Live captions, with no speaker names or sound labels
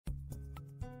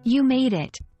You made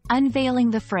it. Unveiling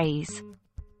the phrase.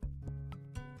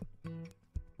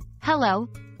 Hello,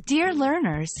 dear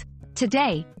learners.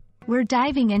 Today, we're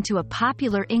diving into a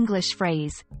popular English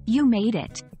phrase, you made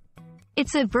it.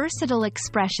 It's a versatile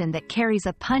expression that carries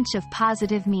a punch of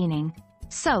positive meaning.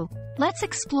 So, let's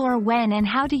explore when and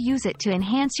how to use it to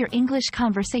enhance your English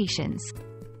conversations.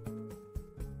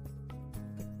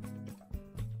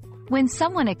 When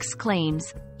someone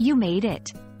exclaims, you made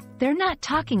it, they're not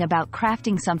talking about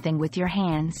crafting something with your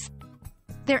hands.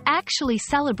 They're actually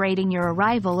celebrating your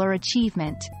arrival or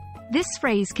achievement. This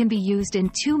phrase can be used in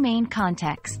two main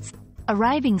contexts: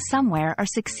 arriving somewhere or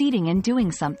succeeding in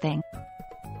doing something.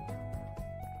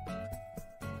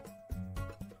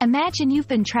 Imagine you've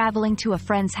been traveling to a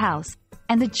friend's house,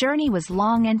 and the journey was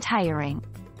long and tiring.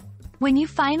 When you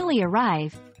finally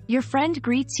arrive, your friend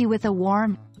greets you with a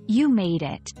warm, you made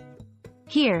it.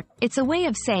 Here, it's a way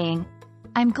of saying,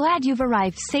 I'm glad you've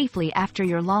arrived safely after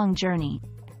your long journey.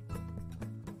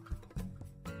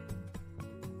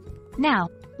 Now,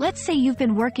 let's say you've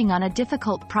been working on a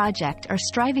difficult project or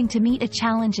striving to meet a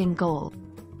challenging goal.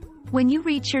 When you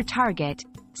reach your target,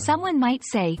 someone might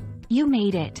say, you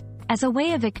made it, as a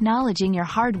way of acknowledging your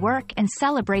hard work and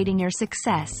celebrating your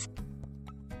success.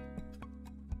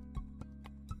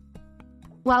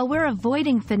 While we're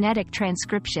avoiding phonetic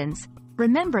transcriptions,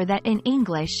 remember that in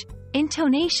English,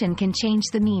 intonation can change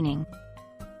the meaning.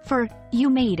 For you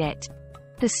made it,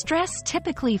 the stress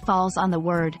typically falls on the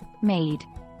word made.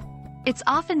 It's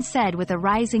often said with a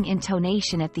rising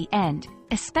intonation at the end,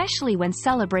 especially when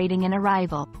celebrating an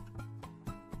arrival.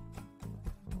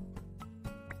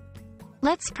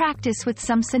 Let's practice with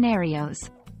some scenarios.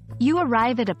 You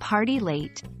arrive at a party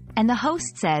late, and the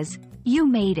host says, you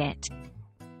made it.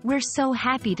 We're so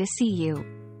happy to see you.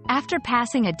 After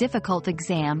passing a difficult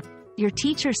exam, your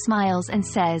teacher smiles and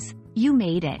says, you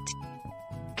made it.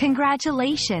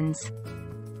 Congratulations!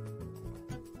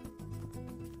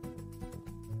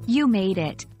 You made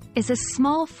it is a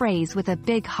small phrase with a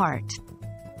big heart.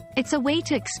 It's a way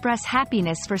to express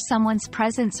happiness for someone's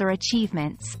presence or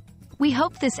achievements. We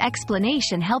hope this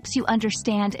explanation helps you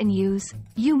understand and use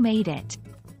you made it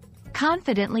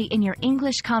confidently in your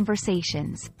English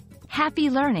conversations. Happy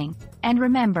learning, and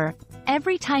remember,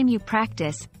 every time you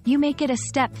practice, you make it a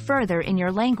step further in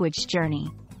your language journey.